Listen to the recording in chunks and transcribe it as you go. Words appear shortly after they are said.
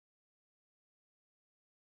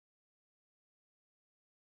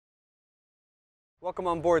Welcome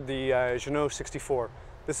on board the JEANNEAU 64.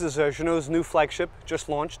 This is JEANNEAU's new flagship, just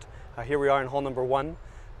launched. Here we are in hull number 1.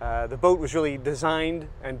 The boat was really designed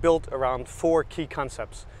and built around 4 key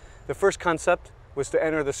concepts. The first concept was to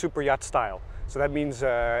enter the super yacht style. So that means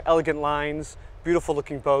elegant lines, beautiful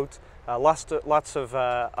looking boat, lots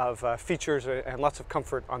of features and lots of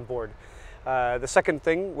comfort on board. The second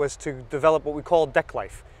thing was to develop what we call deck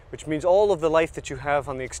life, which means all of the life that you have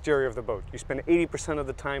on the exterior of the boat. You spend 80% of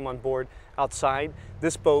the time on board outside.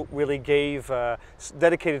 This boat really gave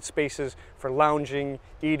dedicated spaces for lounging,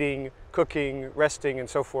 eating, cooking, resting, and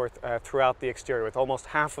so forth throughout the exterior, with almost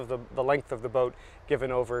half of the length of the boat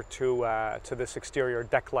given over to this exterior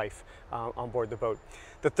deck life on board the boat.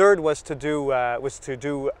 The third was to do a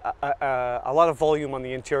lot of volume on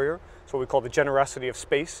the interior, so what we call the generosity of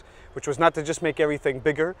space, which was not to just make everything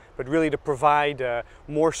bigger, but really to provide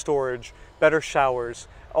more storage, better showers,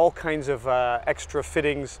 all kinds of extra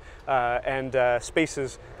fittings and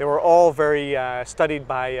spaces. They were all very studied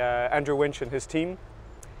by Andrew Winch and his team.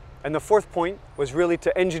 And the fourth point was really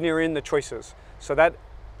to engineer in the choices, so that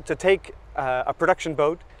to take a production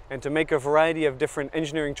boat and to make a variety of different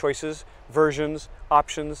engineering choices, versions,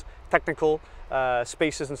 options, technical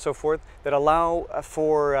spaces and so forth that allow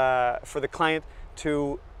for the client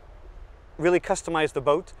to really customize the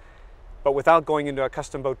boat, but without going into a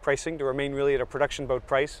custom boat pricing, to remain really at a production boat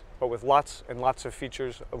price, but with lots and lots of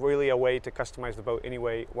features, really a way to customize the boat any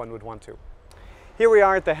way one would want to. Here we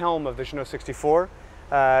are at the helm of the JEANNEAU 64.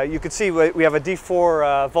 You can see we have a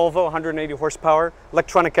D4 Volvo, 180 horsepower,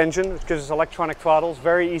 electronic engine, which gives us electronic throttles,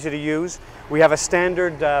 very easy to use. We have a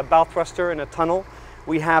standard bow thruster in a tunnel.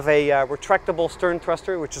 We have a retractable stern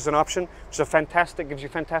thruster, which is an option, which is gives you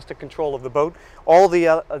fantastic control of the boat. All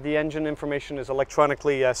the engine information is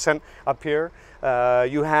electronically sent up here.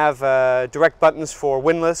 You have direct buttons for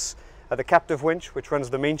windlass, the captive winch, which runs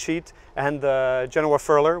the main sheet, and the JEANNEAU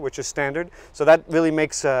furler, which is standard. So that really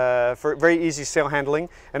makes for very easy sail handling.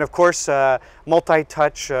 And of course,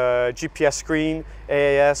 multi-touch GPS screen,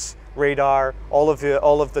 AAS, radar, all of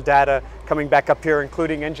the data coming back up here,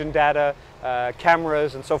 including engine data,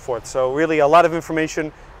 cameras, and so forth. So really a lot of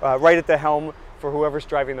information right at the helm for whoever's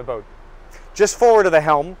driving the boat. Just forward of the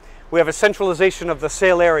helm, we have a centralization of the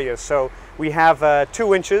sail areas. So we have 2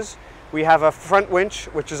 winches. We have a front winch,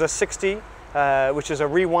 which is a 60, which is a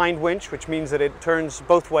rewind winch, which means that it turns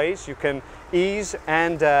both ways. You can ease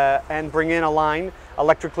and bring in a line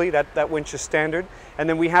electrically. That winch is standard. And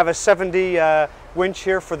then we have a 70 winch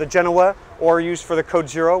here for the JEANNEAU, or used for the Code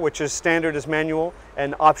 0, which is standard as manual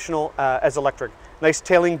and optional as electric. Nice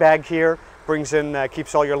tailing bag here, brings in,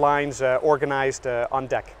 keeps all your lines organized on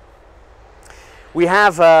deck. We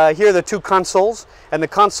have here the 2 consoles, and the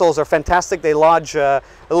consoles are fantastic. They lodge a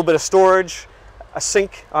little bit of storage, a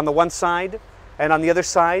sink on the one side, and on the other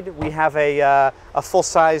side we have a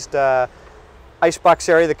full-sized icebox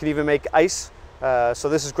area that can even make ice. So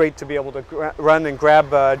this is great to be able to run and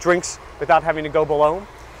grab drinks without having to go below.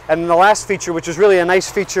 And the last feature, which is really a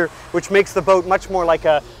nice feature, which makes the boat much more like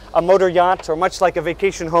a motor yacht or much like a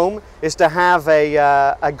vacation home, is to have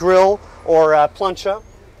a grill or a plancha,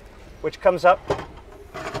 which comes up.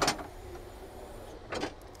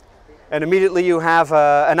 And immediately you have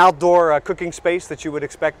an outdoor cooking space that you would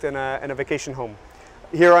expect in a vacation home.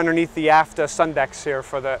 Here underneath the aft sun decks here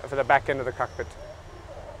for the back end of the cockpit.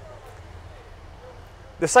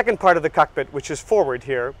 The second part of the cockpit, which is forward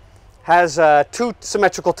here, has 2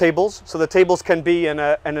 symmetrical tables. So the tables can be in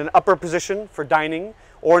an upper position for dining,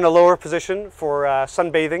 or in a lower position for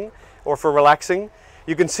sunbathing or for relaxing.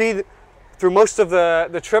 You can see through most of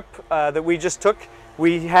the trip that we just took,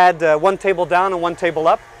 we had 1 table down and 1 table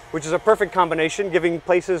up, which is a perfect combination, giving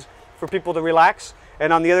places for people to relax.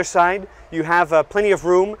 And on the other side, you have plenty of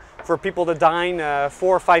room for people to dine. 4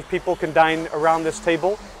 or 5 people can dine around this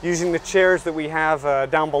table using the chairs that we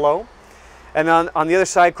have down below. And on the other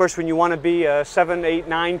side, of course, when you want to be 7, 8,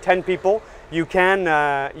 9, 10 people, you can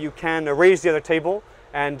raise the other table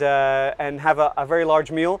and have a very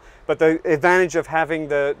large meal. But the advantage of having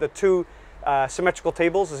the 2 symmetrical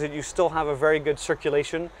tables is that you still have a very good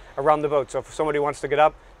circulation around the boat. So if somebody wants to get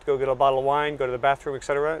up, to go get a bottle of wine, go to the bathroom,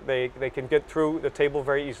 etc., they can get through the table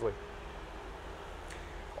very easily.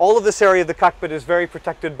 All of this area of the cockpit is very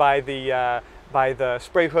protected by the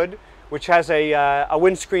spray hood, which has a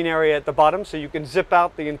windscreen area at the bottom, so you can zip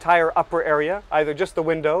out the entire upper area, either just the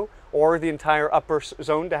window or the entire upper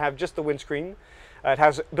zone to have just the windscreen. It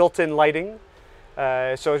has built-in lighting.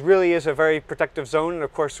 So it really is a very protective zone, and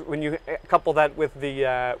of course when you couple that with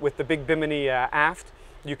the big bimini aft,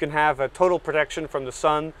 you can have a total protection from the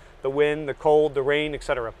sun, the wind, the cold, the rain,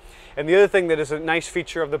 etc. And the other thing that is a nice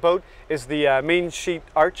feature of the boat is the main sheet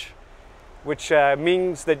arch which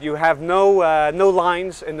means that you have no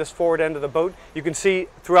lines in this forward end of the boat. You can see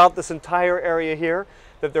throughout this entire area here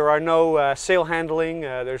that there are no sail handling,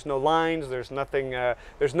 there's no lines, there's nothing,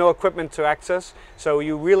 there's no equipment to access. So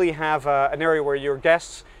you really have an area where your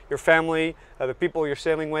guests, your family, the people you're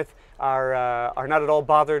sailing with are not at all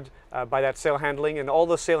bothered by that sail handling, and all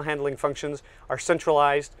the sail handling functions are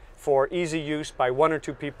centralized for easy use by 1 or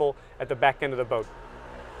 2 people at the back end of the boat.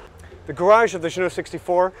 The garage of the JEANNEAU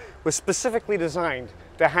 64 was specifically designed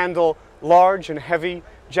to handle large and heavy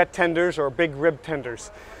jet tenders or big rib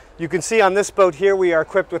tenders. You can see on this boat here we are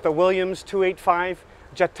equipped with a Williams 285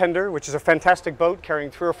 jet tender, which is a fantastic boat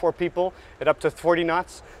carrying 3 or 4 people at up to 40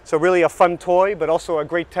 knots. So really a fun toy, but also a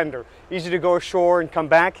great tender. Easy to go ashore and come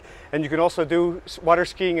back, and you can also do water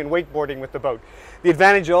skiing and wakeboarding with the boat. The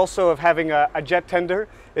advantage also of having a jet tender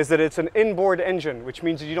is that it's an inboard engine, which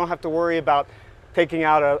means that you don't have to worry about taking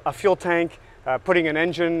out a fuel tank, putting an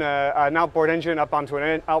engine, an outboard engine up onto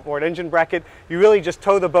an outboard engine bracket. You really just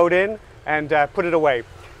tow the boat in and put it away.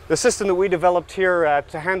 The system that we developed here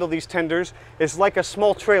to handle these tenders is like a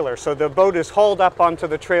small trailer. So the boat is hauled up onto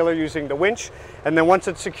the trailer using the winch, and then once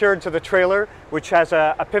it's secured to the trailer, which has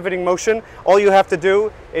a pivoting motion, all you have to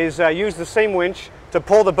do is use the same winch to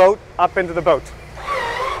pull the boat up into the boat.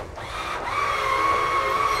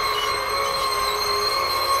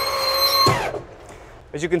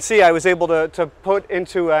 As you can see, I was able to put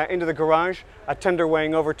into the garage a tender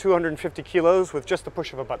weighing over 250 kilos with just the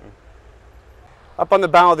push of a button. Up on the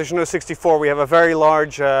bow of the JEANNEAU 64, we have a very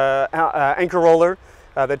large anchor roller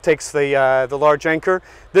that takes the large anchor.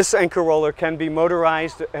 This anchor roller can be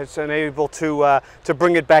motorized. It's able to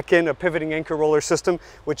bring it back in, a pivoting anchor roller system,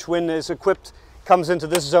 which when is equipped comes into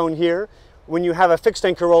this zone here. When you have a fixed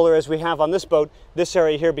anchor roller, as we have on this boat, this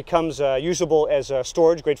area here becomes usable as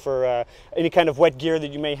storage, great for any kind of wet gear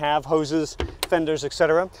that you may have, hoses, fenders,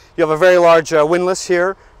 etc. You have a very large windlass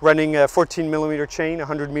here, running a 14mm chain,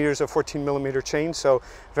 100 meters of 14mm chain, so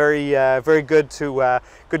very good to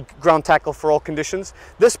good ground tackle for all conditions.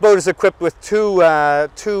 This boat is equipped with two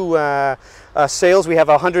sails. We have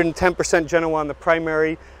 110% JEANNEAU on the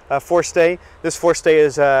primary forestay. This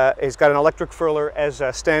forestay is got an electric furler as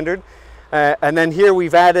standard. And then here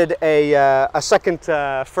we've added a second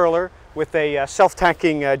furler with a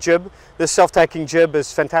self-tacking jib. This self-tacking jib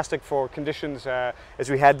is fantastic for conditions as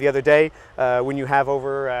we had the other day when you have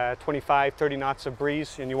over 25, 30 knots of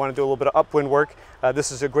breeze and you want to do a little bit of upwind work.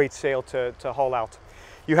 This is a great sail to haul out.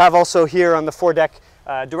 You have also here on the foredeck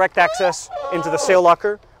direct access into the sail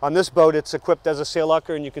locker. On this boat it's equipped as a sail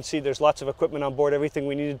locker, and you can see there's lots of equipment on board, everything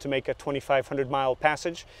we needed to make a 2,500-mile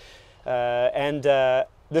passage.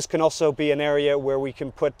 This can also be an area where we can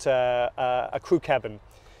put a crew cabin.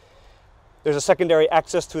 There's a secondary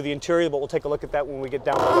access through the interior, but we'll take a look at that when we get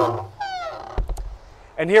down below.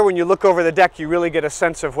 And here, when you look over the deck, you really get a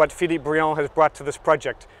sense of what Philippe Briand has brought to this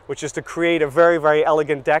project, which is to create a very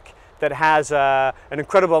elegant deck that has an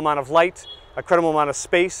incredible amount of light, an incredible amount of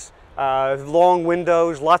space, long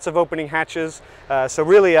windows, lots of opening hatches, so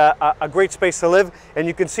really a great space to live. And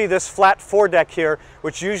you can see this flat foredeck here,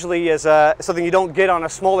 which usually is something you don't get on a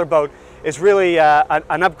smaller boat, is really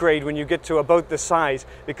an upgrade when you get to a boat this size,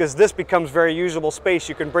 because this becomes very usable space.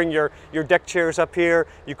 You can bring your deck chairs up here,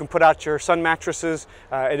 you can put out your sun mattresses,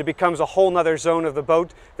 and it becomes a whole nother zone of the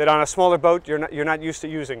boat that on a smaller boat you're not used to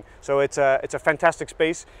using. So it's a fantastic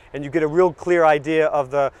space, and you get a real clear idea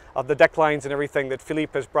of the deck lines and everything that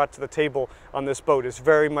Philippe has brought to the table on this boat. Is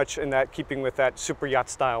very much in that keeping with that super yacht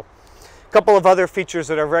style. A couple of other features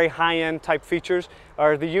that are very high-end type features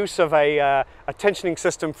are the use of a tensioning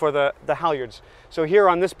system for the halyards. So here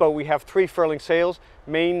on this boat we have 3 furling sails.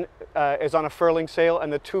 Main is on a furling sail,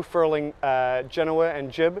 and the 2 furling genoa and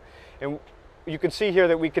jib. And you can see here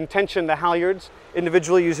that we can tension the halyards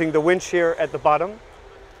individually using the winch here at the bottom.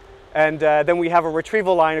 And then we have a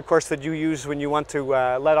retrieval line, of course, that you use when you want to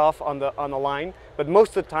let off on the line. But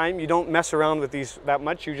most of the time you don't mess around with these that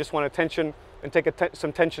much. You just want to tension and take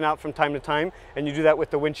some tension out from time to time, and you do that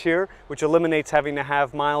with the winch here, which eliminates having to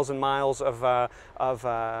have miles and miles of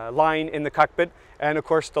line in the cockpit, and of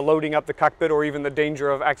course the loading up the cockpit, or even the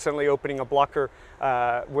danger of accidentally opening a blocker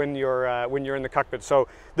when you're in the cockpit. So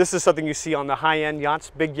this is something you see on the high-end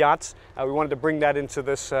yachts, big yachts. We wanted to bring that into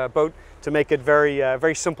this boat to make it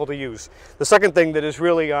very simple to use. The second thing that is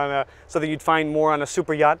really on something you'd find more on a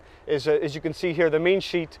super yacht is, as you can see here, the main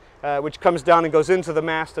sheet, which comes down and goes into the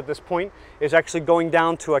mast at this point, is actually going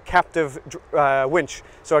down to a captive winch.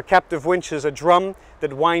 So a captive winch is a drum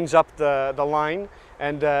that winds up the line,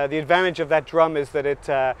 and the advantage of that drum is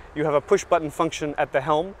that you have a push button function at the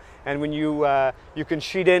helm, and when you can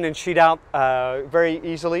sheet in and sheet out very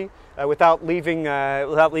easily without leaving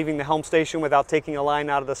the helm station, without taking a line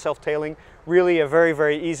out of the self-tailing. Really a very,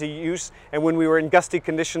 very easy use, and when we were in gusty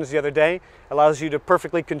conditions the other day, allows you to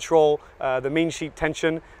perfectly control the main sheet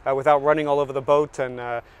tension without running all over the boat, and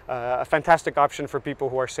a fantastic option for people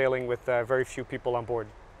who are sailing with very few people on board.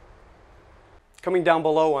 Coming down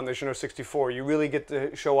below on the JEANNEAU 64, you really get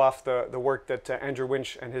to show off the work that Andrew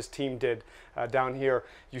Winch and his team did down here.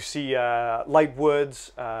 You see light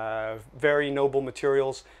woods, very noble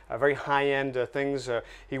materials, very high-end things.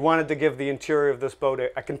 He wanted to give the interior of this boat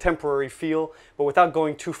a contemporary feel, but without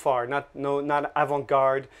going too far, not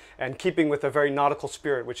avant-garde, and keeping with a very nautical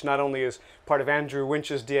spirit, which not only is part of Andrew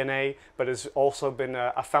Winch's DNA, but has also been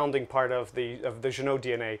a founding part of the JEANNEAU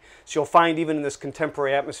DNA. So you'll find even in this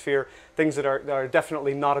contemporary atmosphere, things that are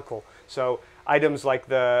definitely nautical. So items like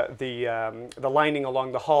the lining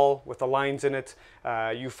along the hull with the lines in it.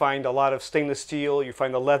 You find a lot of stainless steel. You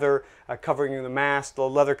find the leather covering the mast, the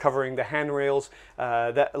leather covering the handrails.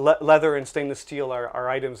 Leather and stainless steel are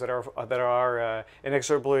items that are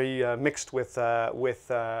inexorably mixed with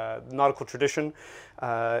nautical tradition,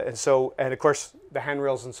 and of course the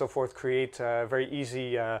handrails and so forth create very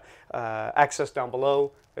easy access down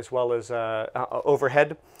below as well as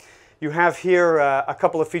overhead. You have here a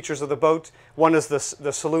couple of features of the boat. One is the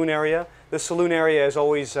saloon area. This saloon area is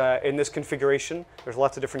always in this configuration. There's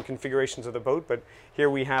lots of different configurations of the boat, but here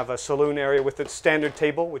we have a saloon area with its standard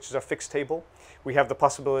table, which is a fixed table. We have the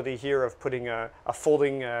possibility here of putting a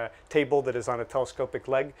folding table that is on a telescopic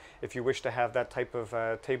leg, if you wish to have that type of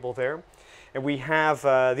table there. And we have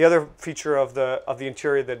the other feature of the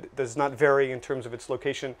interior that does not vary in terms of its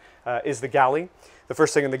location is the galley. The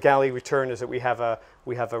first thing in the galley return is that we have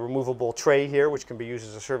a removable tray here, which can be used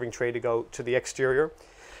as a serving tray to go to the exterior.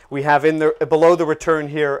 We have below the return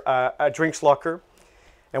here a drinks locker.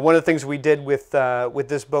 And one of the things we did with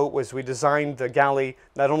this boat was we designed the galley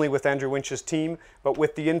not only with Andrew Winch's team, but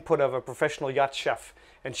with the input of a professional yacht chef.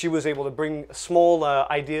 And she was able to bring small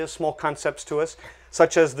ideas, small concepts to us,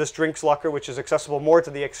 such as this drinks locker, which is accessible more to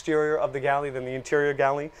the exterior of the galley than the interior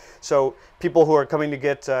galley. So people who are coming to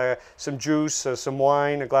get some juice, some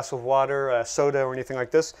wine, a glass of water, soda, or anything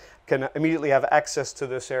like this, can immediately have access to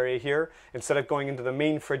this area here, instead of going into the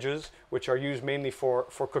main fridges, which are used mainly for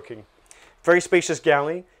cooking. Very spacious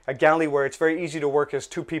galley, a galley where it's very easy to work as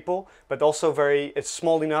two people, but also it's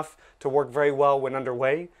small enough to work very well when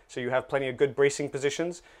underway. So you have plenty of good bracing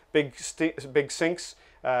positions, big sinks.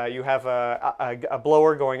 You have a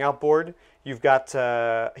blower going outboard. You've got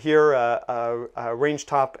here a range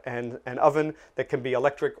top and an oven that can be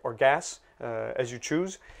electric or gas, as you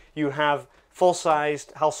choose. You have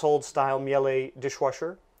full-sized household-style Miele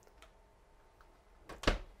dishwasher.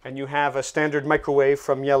 And you have a standard microwave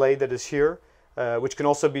from Miele that is here, which can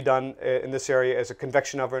also be done in this area as a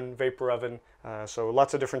convection oven, vapor oven. So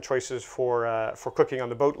lots of different choices for cooking on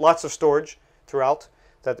the boat. Lots of storage throughout,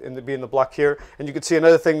 be in the block here. And you can see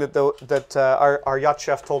another thing that our yacht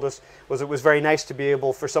chef told us was it was very nice to be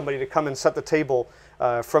able for somebody to come and set the table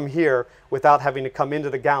from here without having to come into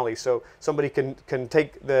the galley. So somebody can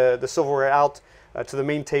take the silverware out to the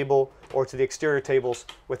main table or to the exterior tables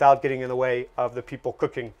without getting in the way of the people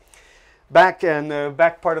cooking. Back in the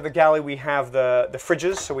back part of the galley, we have the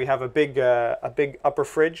fridges. So we have a big upper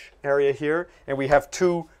fridge area here, and we have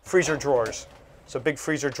two freezer drawers. So big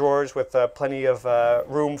freezer drawers with plenty of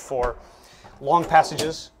room for long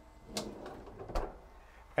passages.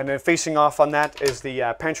 And then facing off on that is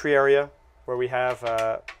the pantry area, where we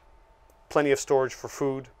have plenty of storage for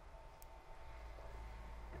food.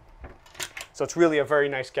 So it's really a very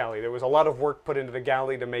nice galley. There was a lot of work put into the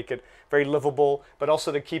galley to make it very livable, but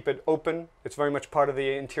also to keep it open. It's very much part of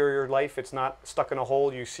the interior life. It's not stuck in a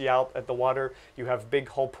hole. You see out at the water. You have big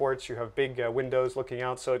hull ports. You have big windows looking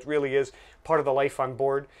out. So it really is part of the life on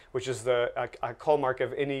board, which is a hallmark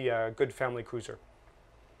of any good family cruiser.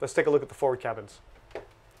 Let's take a look at the forward cabins.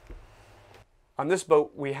 On this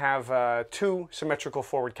boat, we have two symmetrical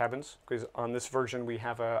forward cabins, because on this version we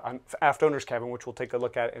have an aft owner's cabin, which we'll take a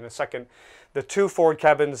look at in a second. The two forward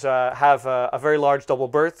cabins have a very large double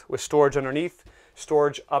berth with storage underneath,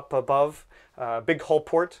 storage up above, big hull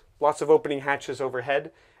port, lots of opening hatches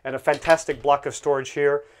overhead, and a fantastic block of storage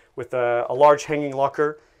here with a large hanging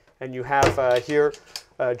locker. And you have here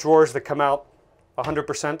drawers that come out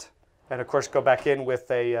 100%, and of course go back in with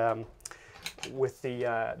the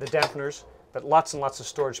dampeners. But lots and lots of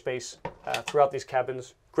storage space throughout these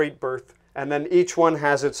cabins, great berth. And then each one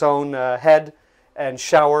has its own head and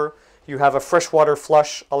shower. you have a freshwater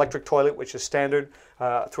flush electric toilet, which is standard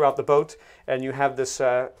throughout the boat. And you have this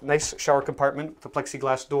nice shower compartment with a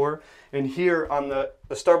plexiglass door. And here on the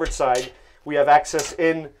starboard side, we have access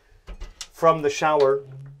in from the shower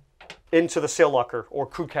into the sail locker or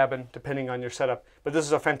crew cabin, depending on your setup. But this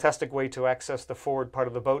is a fantastic way to access the forward part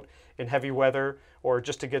of the boat in heavy weather, or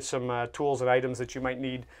just to get some tools and items that you might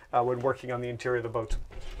need when working on the interior of the boat.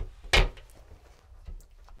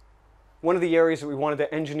 One of the areas that we wanted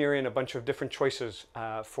to engineer in a bunch of different choices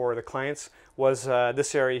for the clients was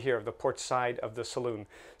this area here, the port side of the saloon.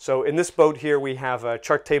 So in this boat here, we have a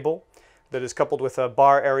chart table that is coupled with a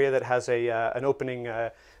bar area that has an opening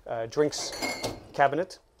drinks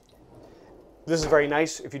cabinet. This is very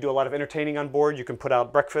nice. If you do a lot of entertaining on board, you can put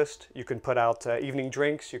out breakfast, you can put out evening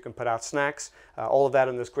drinks, you can put out snacks, all of that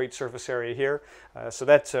in this great surface area here. So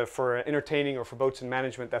that's for entertaining or for boats and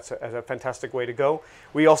management, that's a fantastic way to go.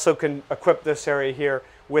 We also can equip this area here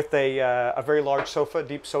with a very large sofa,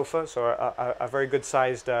 deep sofa, so a very good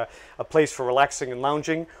sized a place for relaxing and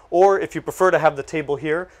lounging. Or if you prefer to have the table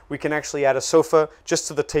here, we can actually add a sofa just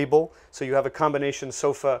to the table, so you have a combination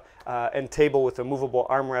sofa and table with a movable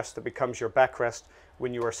armrest that becomes your backrest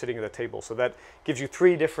when you are sitting at the table. So that gives you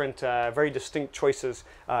three different very distinct choices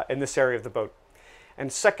in this area of the boat.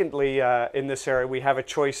 And secondly, in this area we have a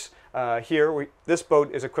choice here. This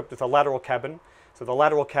boat is equipped with a lateral cabin. So the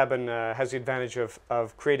lateral cabin has the advantage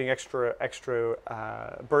of creating extra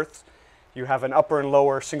berths. You have an upper and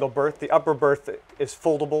lower single berth. The upper berth is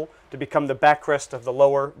foldable to become the backrest of the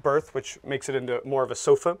lower berth, which makes it into more of a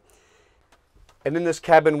sofa. And in this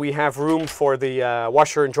cabin we have room for the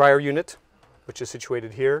washer and dryer unit, which is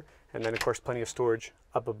situated here, and then of course plenty of storage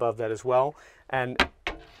up above that as well. And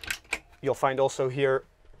you'll find also here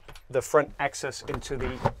the front access into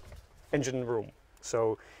the engine room.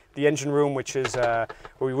 So the engine room, which is where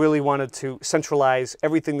we really wanted to centralize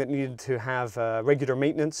everything that needed to have regular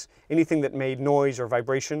maintenance. Anything that made noise or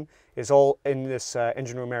vibration is all in this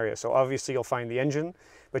engine room area. So obviously you'll find the engine,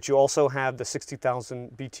 but you also have the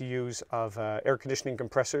 60,000 BTUs of air conditioning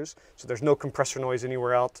compressors. So there's no compressor noise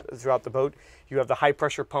anywhere else throughout the boat. You have the high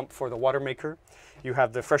pressure pump for the water maker. You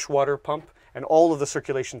have the fresh water pump and all of the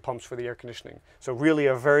circulation pumps for the air conditioning. So really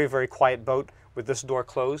a very, very quiet boat with this door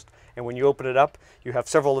closed. And when you open it up, you have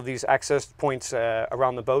several of these access points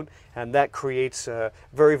around the boat, and that creates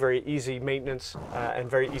very, very easy maintenance and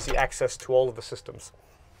very easy access to all of the systems.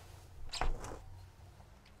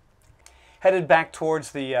 Headed back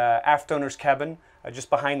towards the aft owner's cabin, just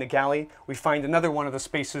behind the galley, we find another one of the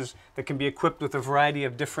spaces that can be equipped with a variety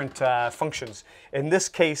of different functions. In this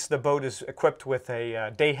case, the boat is equipped with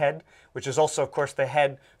a day head, which is also, of course, the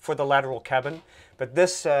head for the lateral cabin. But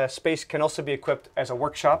this space can also be equipped as a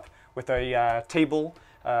workshop with a table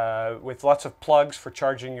with lots of plugs for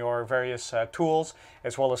charging your various tools,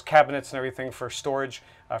 as well as cabinets and everything for storage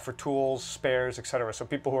for tools, spares, etc. So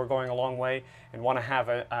people who are going a long way and want to have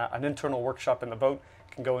an internal workshop in the boat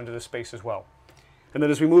can go into this space as well. And then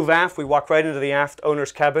as we move aft, we walk right into the aft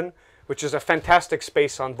owner's cabin, which is a fantastic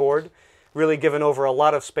space on board, really given over a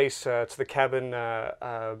lot of space to the cabin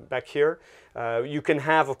back here. You can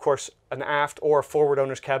have, of course, an aft or a forward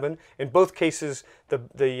owner's cabin. In both cases,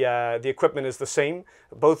 the equipment is the same.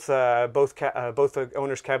 Both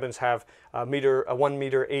owner's cabins have a 1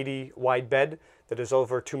 meter 80 wide bed that is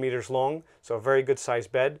over 2 meters long, so a very good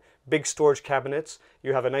sized bed. Big storage cabinets.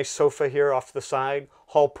 You have a nice sofa here off to the side,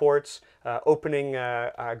 hall ports, opening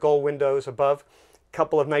gull windows above.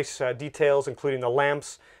 Couple of nice details, including the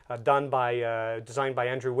lamps designed by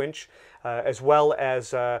Andrew Winch, as well as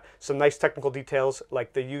some nice technical details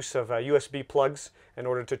like the use of USB plugs in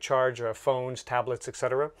order to charge phones, tablets,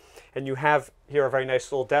 etc. And you have here a very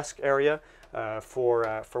nice little desk area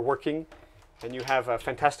for working, and you have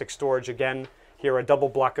fantastic storage again. Here a double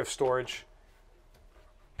block of storage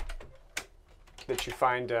that you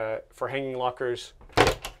find for hanging lockers,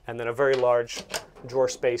 and then a very large drawer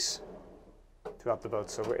space throughout the boat.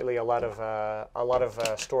 So really a lot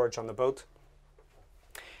of storage on the boat.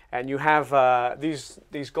 And you have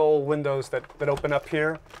these gull windows that open up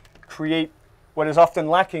here, create what is often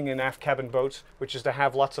lacking in aft cabin boats, which is to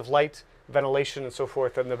have lots of light, ventilation, and so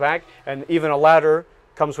forth in the back. And even a ladder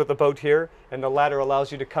comes with the boat here, and the ladder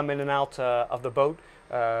allows you to come in and out of the boat.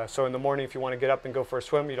 So in the morning, if you want to get up and go for a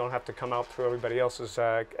swim, you don't have to come out through everybody else's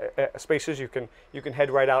spaces. You can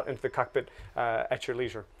head right out into the cockpit at your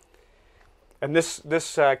leisure. And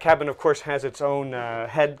this cabin, of course, has its own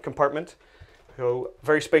head compartment. So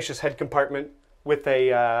very spacious head compartment with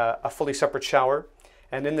a fully separate shower.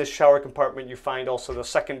 And in this shower compartment, you find also the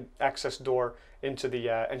second access door into the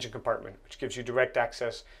engine compartment, which gives you direct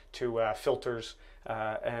access to filters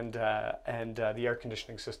and the air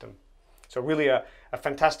conditioning system. So really a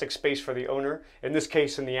fantastic space for the owner, in this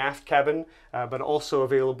case in the aft cabin, but also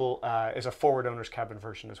available as a forward owner's cabin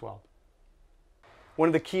version as well. One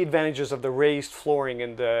of the key advantages of the raised flooring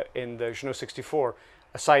in the JEANNEAU 64,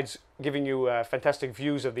 besides giving you fantastic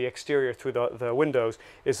views of the exterior through the windows,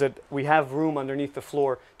 is that we have room underneath the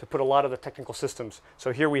floor to put a lot of the technical systems.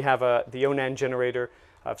 So here we have the YACHTS generator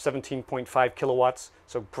of 17.5 kilowatts,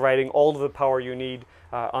 so providing all of the power you need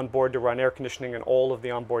on board to run air conditioning and all of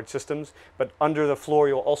the onboard systems. But under the floor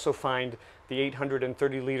you'll also find the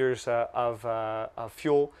 830 liters of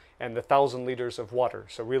fuel and the 1,000 liters of water.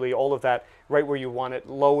 So really all of that right where you want it,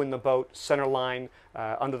 low in the boat, center line,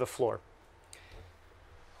 under the floor.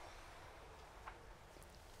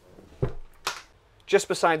 Just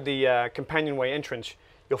beside the companionway entrance,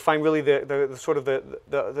 you'll find really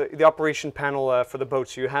the operation panel for the boat.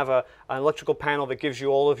 So you have an electrical panel that gives you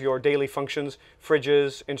all of your daily functions,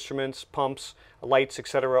 fridges, instruments, pumps, lights,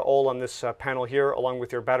 etc., all on this panel here, along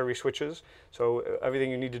with your battery switches. So everything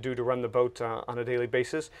you need to do to run the boat on a daily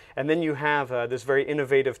basis. And then you have this very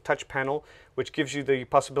innovative touch panel, which gives you the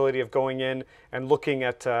possibility of going in and looking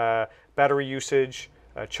at battery usage,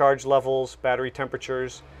 charge levels, battery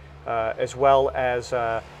temperatures, as well as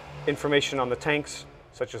information on the tanks,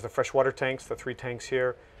 such as the freshwater tanks, the 3 tanks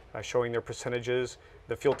here, showing their percentages.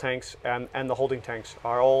 The fuel tanks and the holding tanks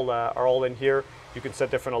are all in here. You can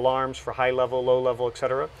set different alarms for high level, low level,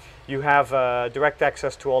 etc. You have direct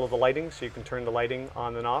access to all of the lighting, so you can turn the lighting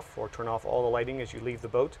on and off, or turn off all the lighting as you leave the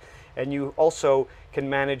boat. And you also can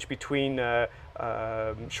manage between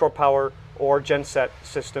shore power or genset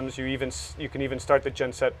systems. You can even start the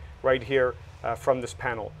genset right here from this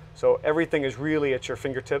panel. So everything is really at your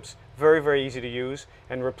fingertips, very, very easy to use,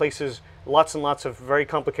 and replaces lots and lots of very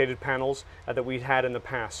complicated panels that we had in the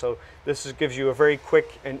past. So this gives you a very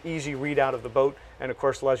quick and easy readout of the boat, and of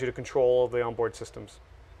course allows you to control all of the onboard systems.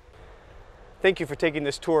 Thank you for taking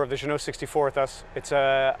this tour of the JEANNEAU 64 with us. It's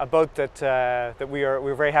a boat that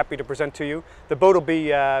we're very happy to present to you. The boat will be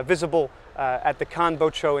visible at the Cannes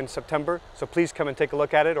Boat Show in September, so please come and take a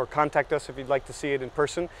look at it, or contact us if you'd like to see it in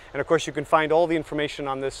person. And of course you can find all the information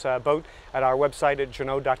on this boat at our website at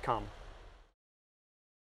JEANNEAU.com.